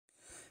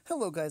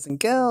Hello, guys and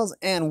gals,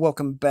 and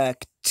welcome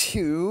back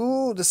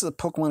to. This is a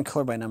Pokemon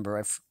Color by Number.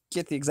 I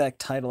forget the exact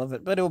title of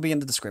it, but it will be in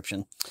the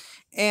description.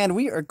 And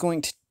we are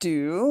going to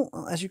do,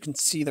 well, as you can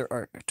see, there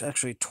are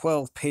actually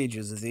 12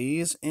 pages of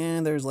these,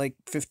 and there's like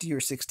 50 or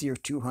 60 or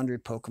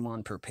 200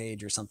 Pokemon per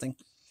page or something.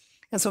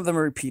 And some of them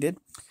are repeated.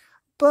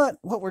 But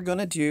what we're going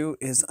to do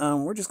is,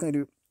 we're just going to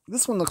do.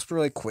 This one looks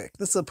really quick.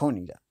 This is a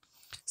Ponyta.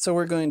 So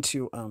we're going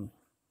to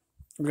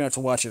have to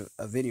watch a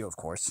video, of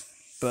course,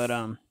 but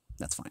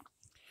that's fine.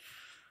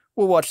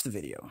 We'll watch the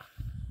video.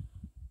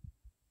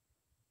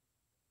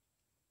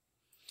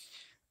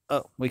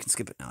 Oh, we can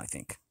skip it now, I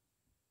think.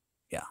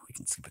 Yeah, we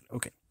can skip it.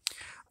 Okay.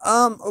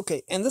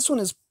 Okay, and this one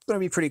is going to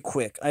be pretty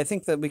quick. I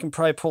think that we can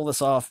probably pull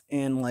this off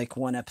in like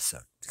one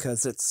episode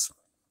because it's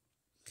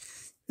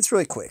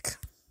really quick.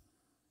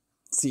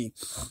 Let's see.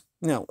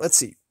 Now, let's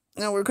see.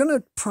 Now we're going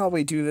to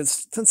probably do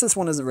this since this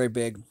one isn't very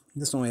big.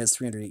 This one only has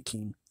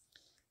 318.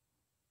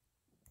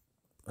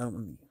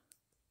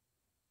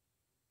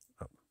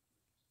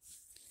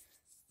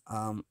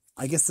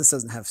 I guess this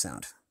doesn't have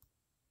sound.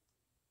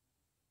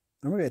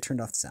 Or maybe I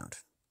turned off the sound.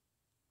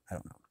 I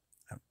don't know.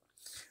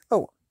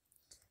 Oh,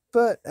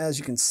 but as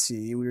you can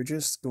see, we're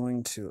just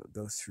going to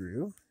go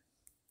through.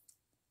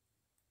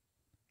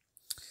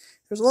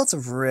 There's lots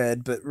of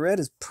red, but red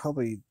is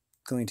probably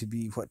going to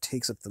be what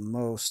takes up the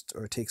most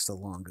or takes the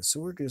longest.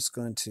 So we're just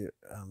going to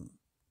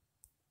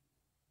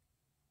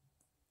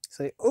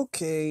say,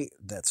 okay,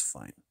 that's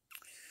fine.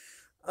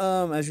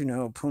 As you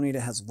know, Ponyta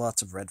has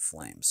lots of red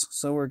flames.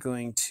 So we're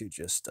going to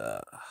just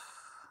do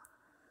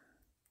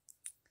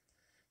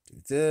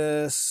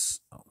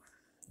this. Oh,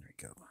 there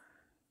we go.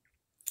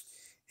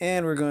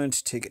 And we're going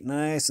to take it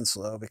nice and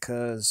slow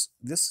because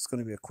this is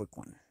going to be a quick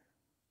one.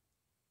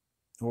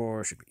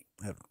 Or should be.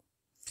 I don't know.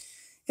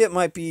 It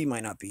might be,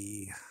 might not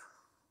be.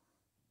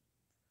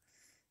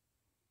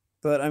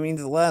 But I mean,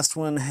 the last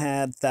one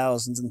had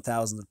thousands and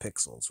thousands of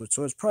pixels, which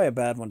was probably a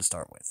bad one to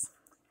start with.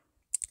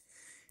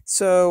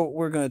 So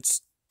we're going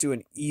to do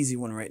an easy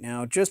one right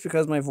now, just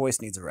because my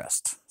voice needs a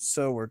rest.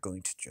 So we're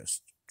going to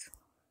just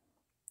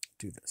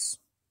do this.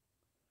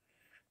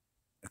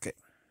 Okay.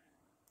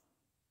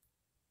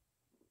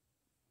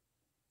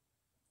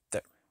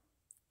 There.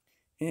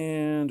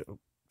 And, oh,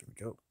 there we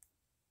go.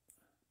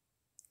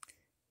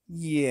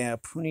 Yeah,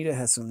 Ponyta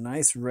has some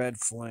nice red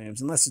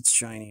flames, unless it's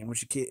shiny, in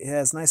which it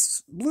has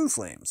nice blue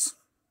flames.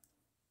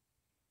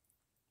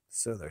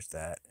 So there's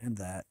that, and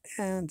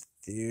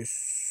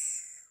this.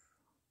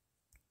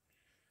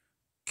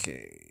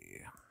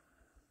 Okay.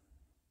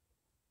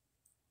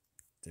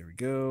 There we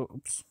go.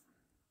 Oops.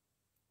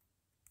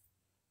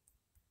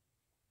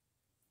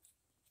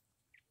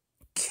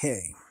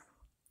 Okay.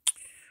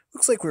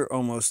 Looks like we're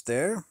almost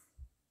there.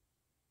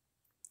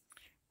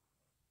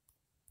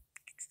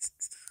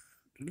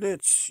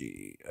 Let's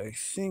see. I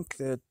think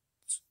that.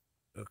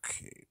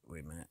 Okay,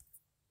 wait a minute.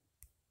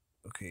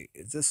 Okay,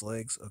 is this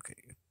legs?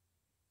 Okay.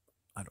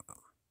 I don't know.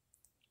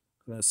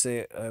 I'm gonna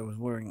say I was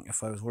wondering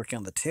if I was working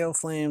on the tail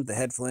flames, the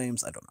head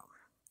flames. I don't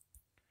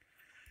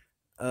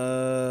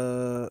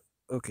know.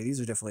 Okay,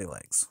 these are definitely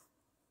legs.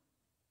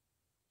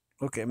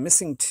 Okay, I'm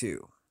missing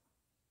two.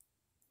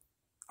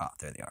 Ah,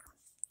 there they are.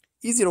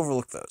 Easy to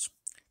overlook those.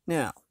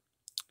 Now,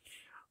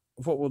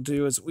 what we'll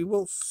do is we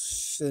will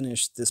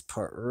finish this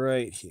part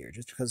right here,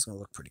 just because it's going to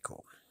look pretty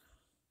cool.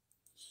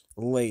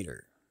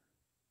 Later.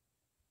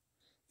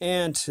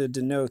 And to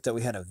denote that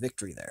we had a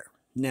victory there.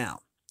 Now,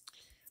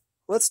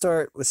 let's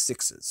start with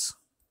sixes.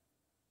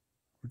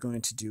 We're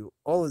going to do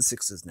all of the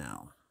sixes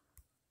now.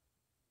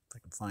 If I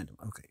can find them.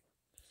 Okay.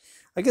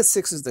 I guess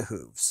six is the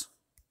hooves.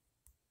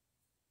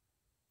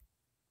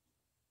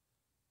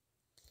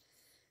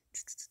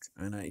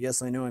 And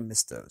yes, I know I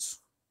missed those.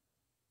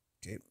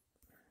 Okay.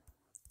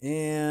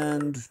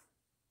 And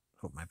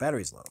hope my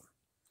battery's low.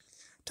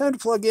 Time to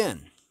plug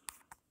in.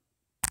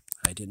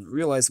 I didn't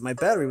realize that my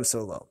battery was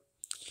so low.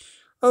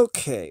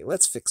 Okay,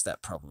 let's fix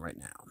that problem right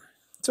now.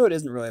 So it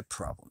isn't really a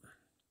problem.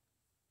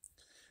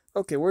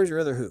 Okay, where's your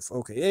other hoof?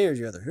 Okay, here's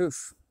your other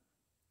hoof.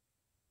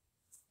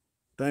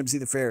 Time to see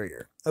the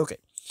farrier. Okay,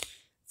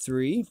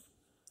 3.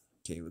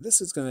 Okay, well, this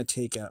is going to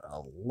take out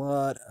a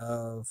lot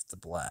of the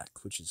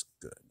black, which is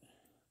good.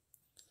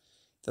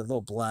 The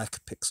little black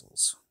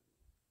pixels.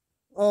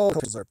 All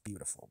pixels are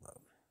beautiful,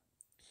 though.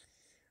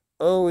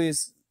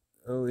 Always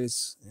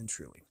and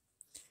truly.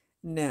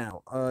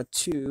 Now,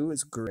 2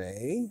 is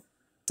gray.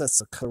 That's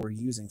the color we're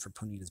using for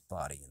Ponyta's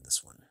body in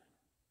this one.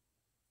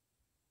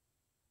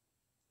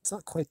 It's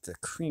not quite the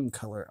cream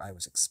color I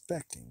was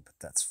expecting, but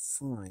that's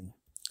fine.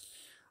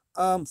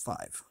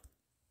 5.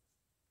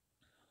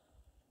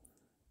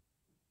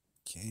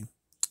 Okay.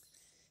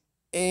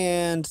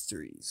 And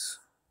 3s.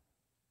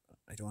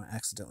 I don't want to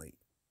accidentally.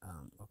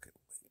 Okay.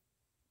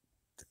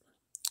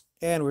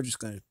 And we're just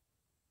going to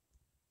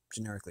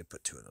generically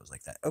put 2 of those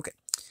like that. Okay.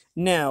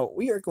 Now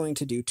we are going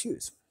to do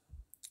 2s.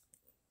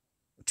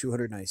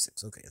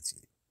 296. Okay, let's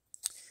see.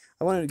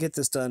 I wanted to get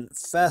this done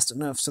fast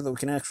enough so that we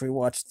can actually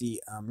watch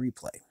the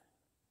replay.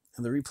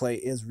 And the replay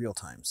is real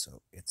time,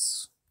 so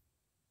it's...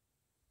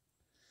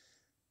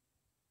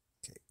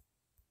 Okay.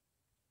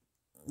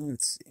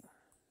 Let's see.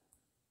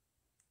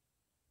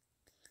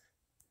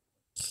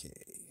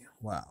 Okay,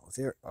 wow,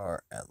 there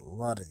are a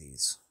lot of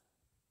these.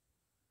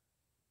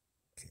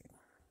 Okay,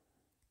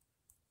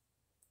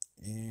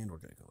 and we're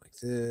gonna go like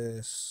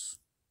this.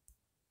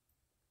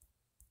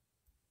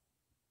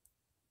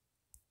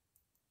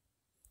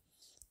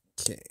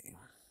 Okay.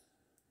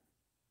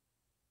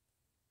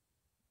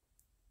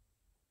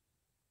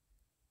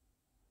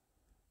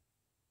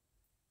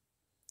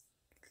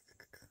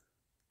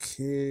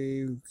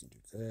 Okay, we can do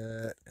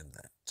that and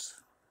that.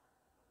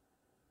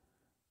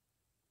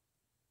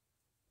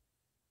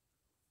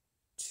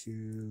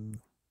 Two.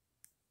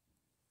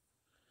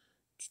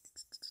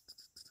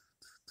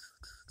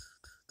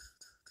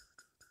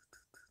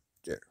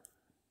 There.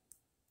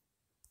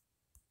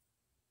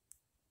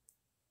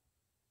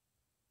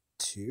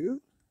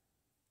 Two.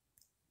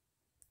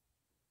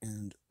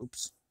 And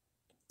oops.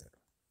 There.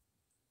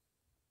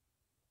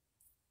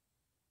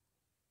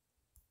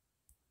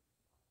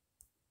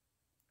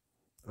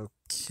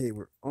 Okay,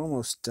 we're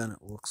almost done,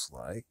 it looks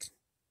like.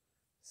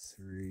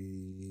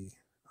 Three.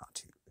 Ah,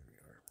 two. There we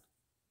are.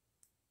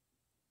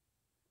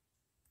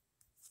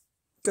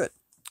 Good.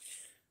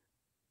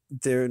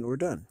 There, and we're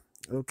done.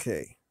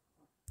 Okay.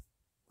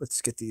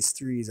 Let's get these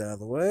threes out of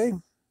the way.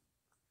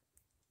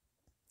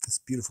 This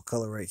beautiful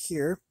color right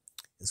here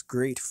is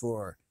great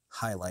for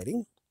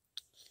highlighting.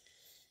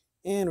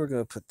 And we're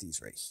going to put these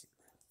right here.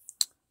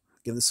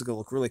 Again, this is going to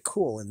look really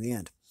cool in the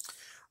end.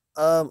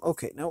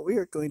 Okay, now we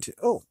are going to,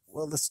 oh,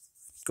 well, let's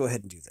go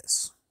ahead and do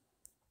this.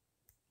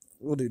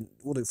 We'll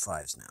do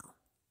fives now.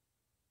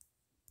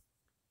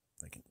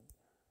 If I can,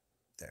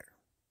 there.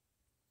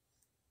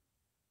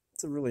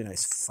 It's a really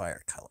nice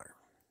fire color.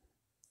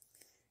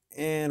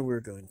 And we're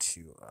going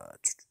to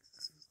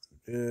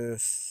do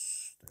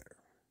this, there.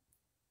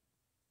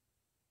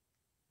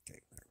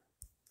 Okay, there.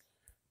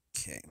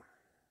 Okay.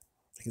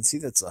 I can see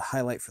that's a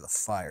highlight for the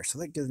fire, so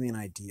that gives me an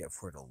idea of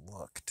where to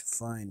look to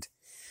find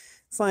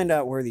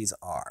out where these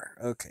are.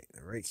 Okay,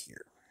 they're right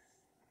here.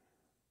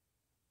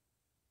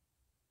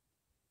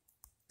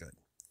 Good.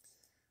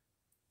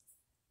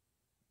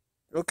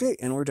 Okay,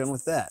 and we're done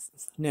with that.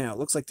 Now, it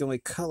looks like the only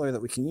color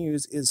that we can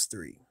use is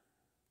 3.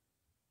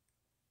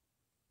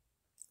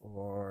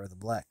 Or the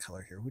black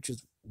color here, which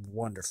is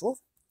wonderful.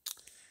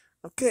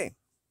 Okay.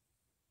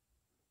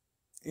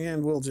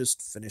 And we'll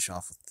just finish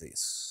off with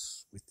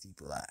this, with the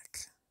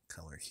black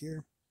color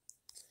here.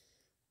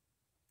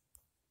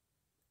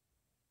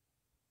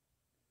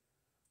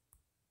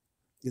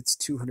 It's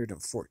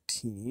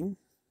 214.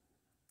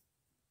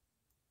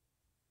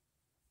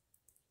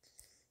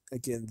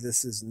 Again,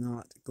 this is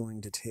not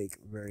going to take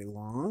very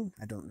long.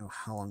 I don't know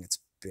how long it's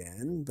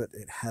been, but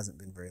it hasn't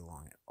been very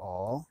long at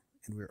all.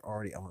 And we're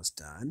already almost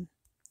done.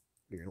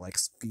 We're like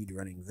speed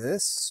running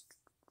this.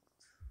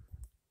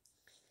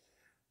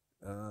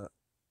 Yeah.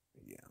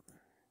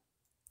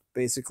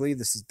 Basically,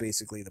 this is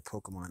basically the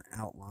Pokemon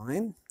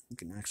outline. You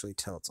can actually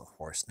tell it's a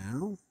horse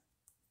now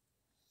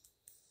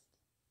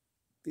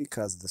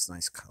because of this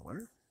nice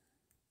color.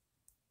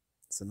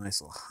 It's a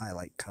nice little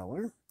highlight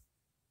color.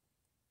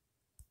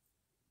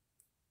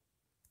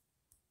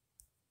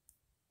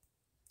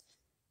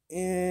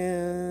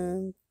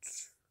 And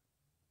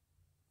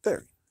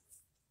there.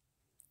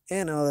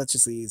 And now that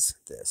just leaves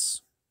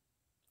this.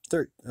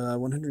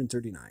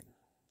 139.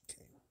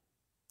 Okay.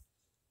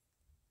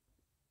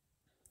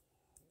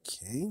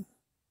 Okay.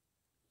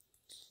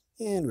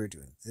 And we're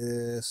doing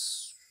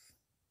this.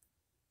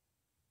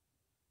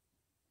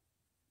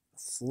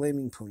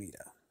 Flaming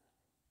Ponyta.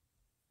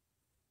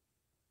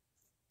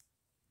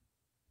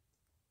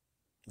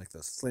 Like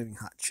those flaming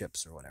hot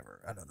chips or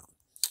whatever. I don't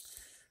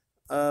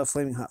know.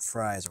 Flaming hot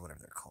fries or whatever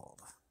they're called.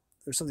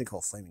 There's something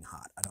called flaming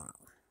hot. I don't know.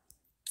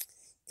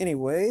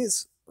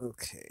 Anyways,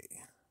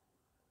 okay.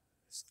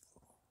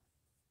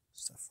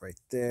 Stuff right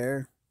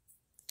there.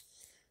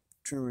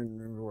 Trying to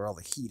remember where all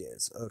the heat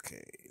is.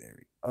 Okay, there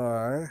we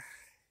are.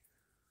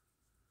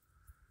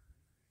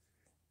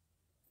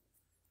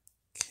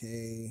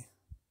 Okay.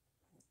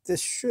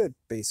 This should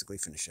basically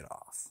finish it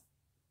off.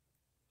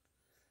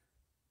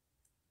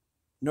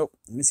 Nope,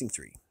 I'm missing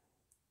 3.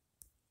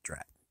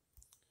 Drat.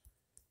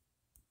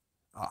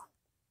 Ah.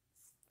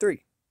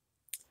 3.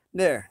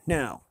 There,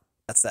 now.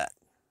 That's that.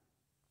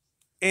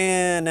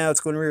 And now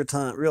it's going real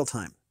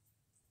time.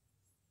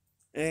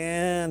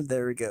 And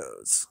there he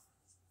goes.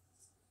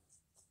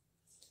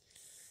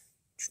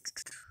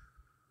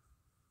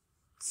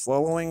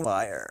 Flowing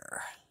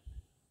fire.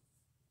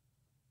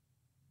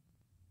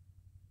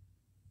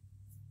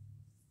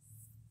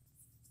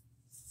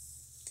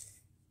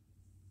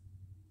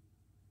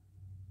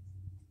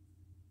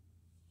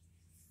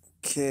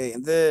 Okay,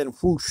 and then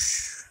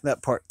whoosh,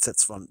 that part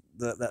sets fun.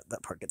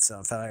 That part gets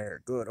on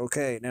fire. Good.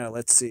 Okay, now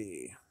let's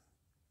see.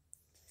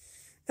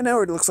 And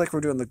now it looks like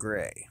we're doing the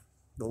gray,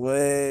 the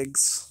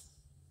legs,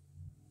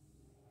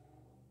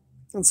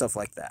 and stuff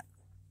like that.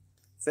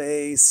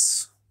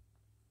 Face,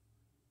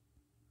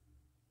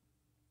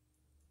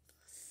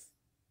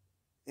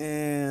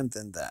 and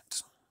then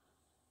that.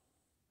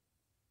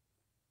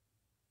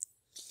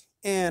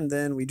 And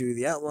then we do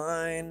the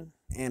outline,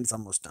 and it's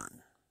almost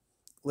done.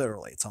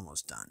 Literally, it's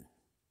almost done.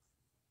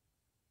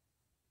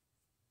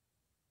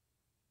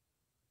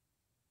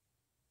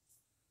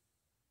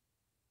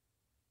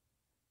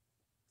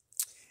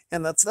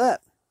 And that's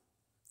that.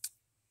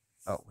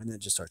 Oh, and then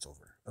it just starts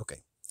over. Okay.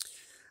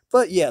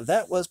 But yeah,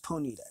 that was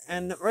Ponyta.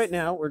 And right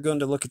now, we're going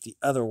to look at the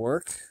other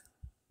work.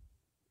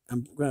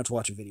 I'm going to have to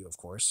watch a video, of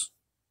course.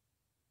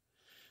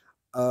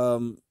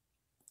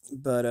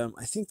 But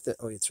I think that,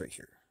 oh, it's right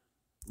here.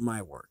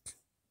 My work.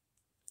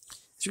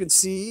 As you can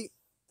see,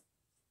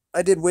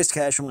 I did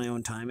Whiscash on my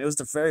own time. It was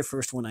the very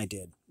first one I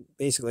did.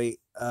 Basically,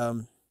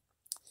 and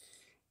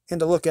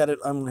to look at it,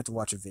 I'm going to have to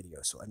watch a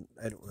video, so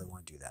I don't really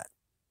want to do that.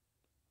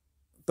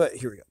 But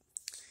here we go.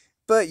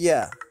 But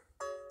yeah.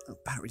 Oh,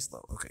 battery's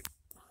low. Okay.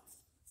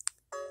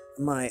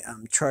 My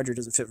charger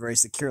doesn't fit very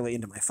securely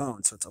into my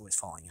phone, so it's always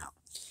falling out.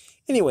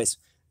 Anyways,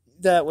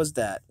 that was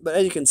that. But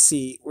as you can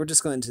see, we're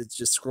just going to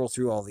just scroll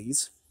through all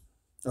these.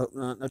 Oh,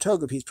 no,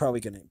 Togepi is probably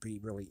going to be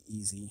really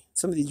easy.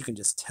 Some of these you can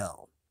just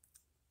tell.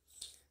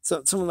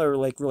 So some of them are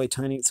like really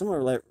tiny. Some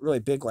are like really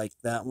big, like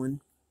that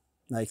one,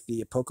 like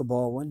the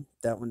Pokeball one.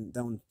 That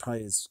one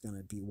probably is going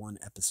to be one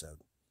episode.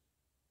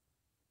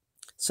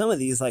 Some of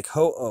these, like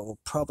Ho-Oh,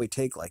 probably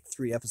take like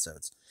 3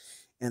 episodes.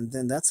 And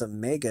then that's a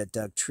Mega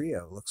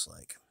Dugtrio, looks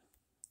like.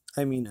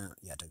 I mean,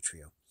 yeah,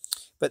 Dugtrio.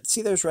 But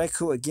see, there's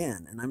Raikou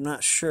again, and I'm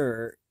not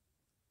sure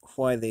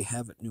why they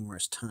have it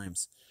numerous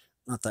times.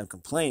 Not that I'm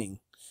complaining.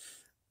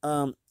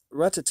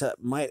 Rattata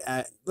might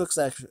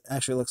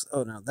actually looks.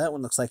 Oh no, that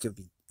one looks like it would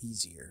be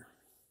easier.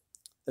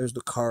 There's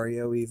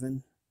Lucario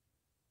even.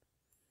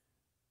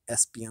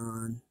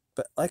 Espeon.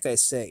 But like I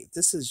say,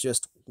 this is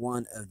just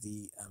one of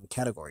the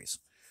categories.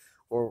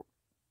 Or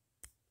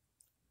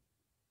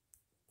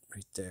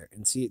right there.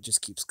 And see, it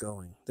just keeps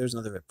going. There's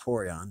another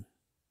Vaporeon.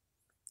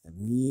 A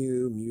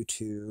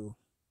Mewtwo.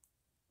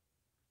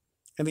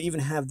 And they even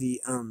have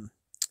the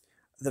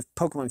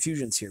Pokemon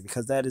fusions here,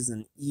 because that is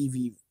an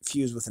Eevee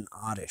fused with an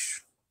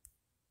Oddish.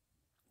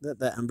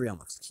 That Umbreon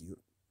looks cute.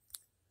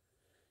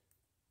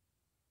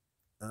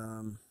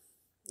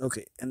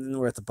 Okay, and then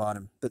we're at the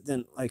bottom. But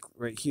then, like,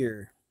 right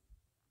here,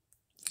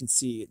 you can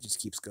see it just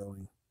keeps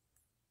going.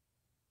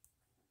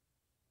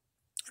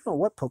 I don't know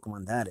what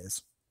Pokemon that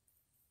is.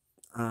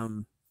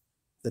 The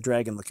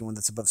dragon-looking one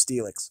that's above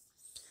Steelix.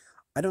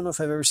 I don't know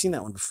if I've ever seen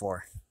that one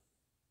before.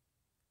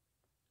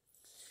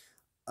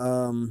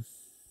 But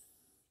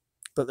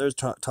there's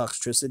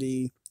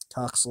Toxtricity,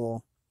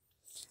 Toxel,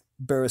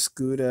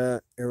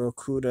 Barraskewda,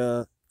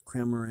 Aerocuda,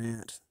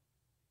 Cramorant,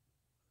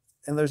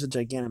 and there's a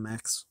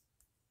Gigantamax.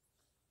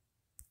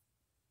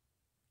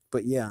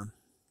 But yeah,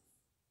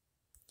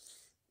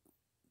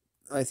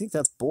 I think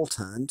that's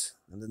Boltund,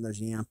 and then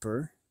there's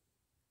Yamper,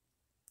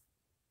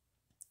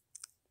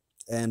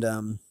 and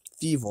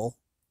Thievul,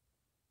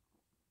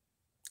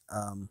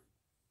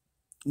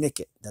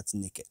 Nickit. That's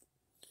Nickit.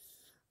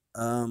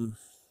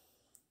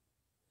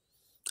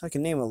 I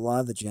can name a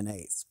lot of the Gen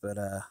 8s, but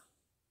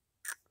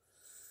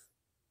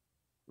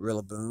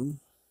Rillaboom.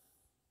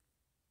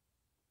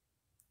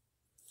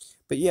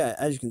 But yeah,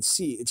 as you can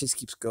see, it just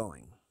keeps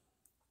going.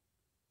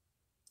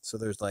 So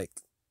there's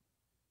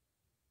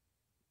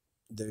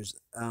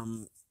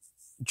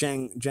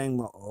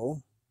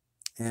Jangmo-O,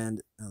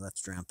 and oh,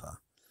 that's Drampa.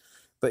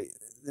 But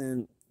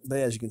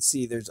as you can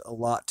see, there's a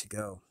lot to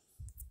go.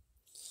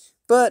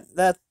 But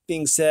that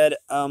being said,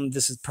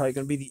 this is probably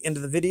going to be the end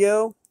of the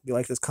video. If you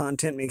like this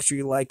content, make sure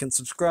you like and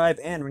subscribe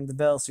and ring the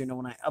bell so you know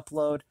when I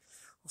upload.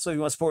 Also, if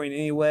you want to support me in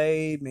any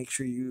way, make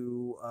sure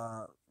you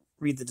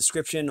read the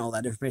description. All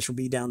that information will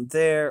be down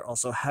there.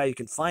 Also, how you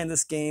can find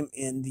this game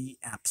in the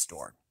App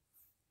Store.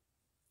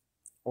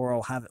 Or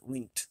I'll have it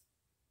linked.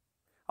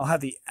 I'll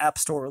have the App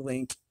Store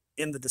link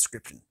in the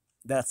description.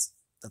 That's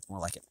more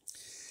like it.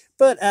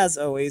 But as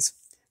always,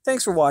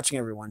 thanks for watching,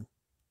 everyone,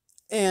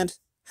 and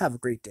have a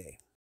great day.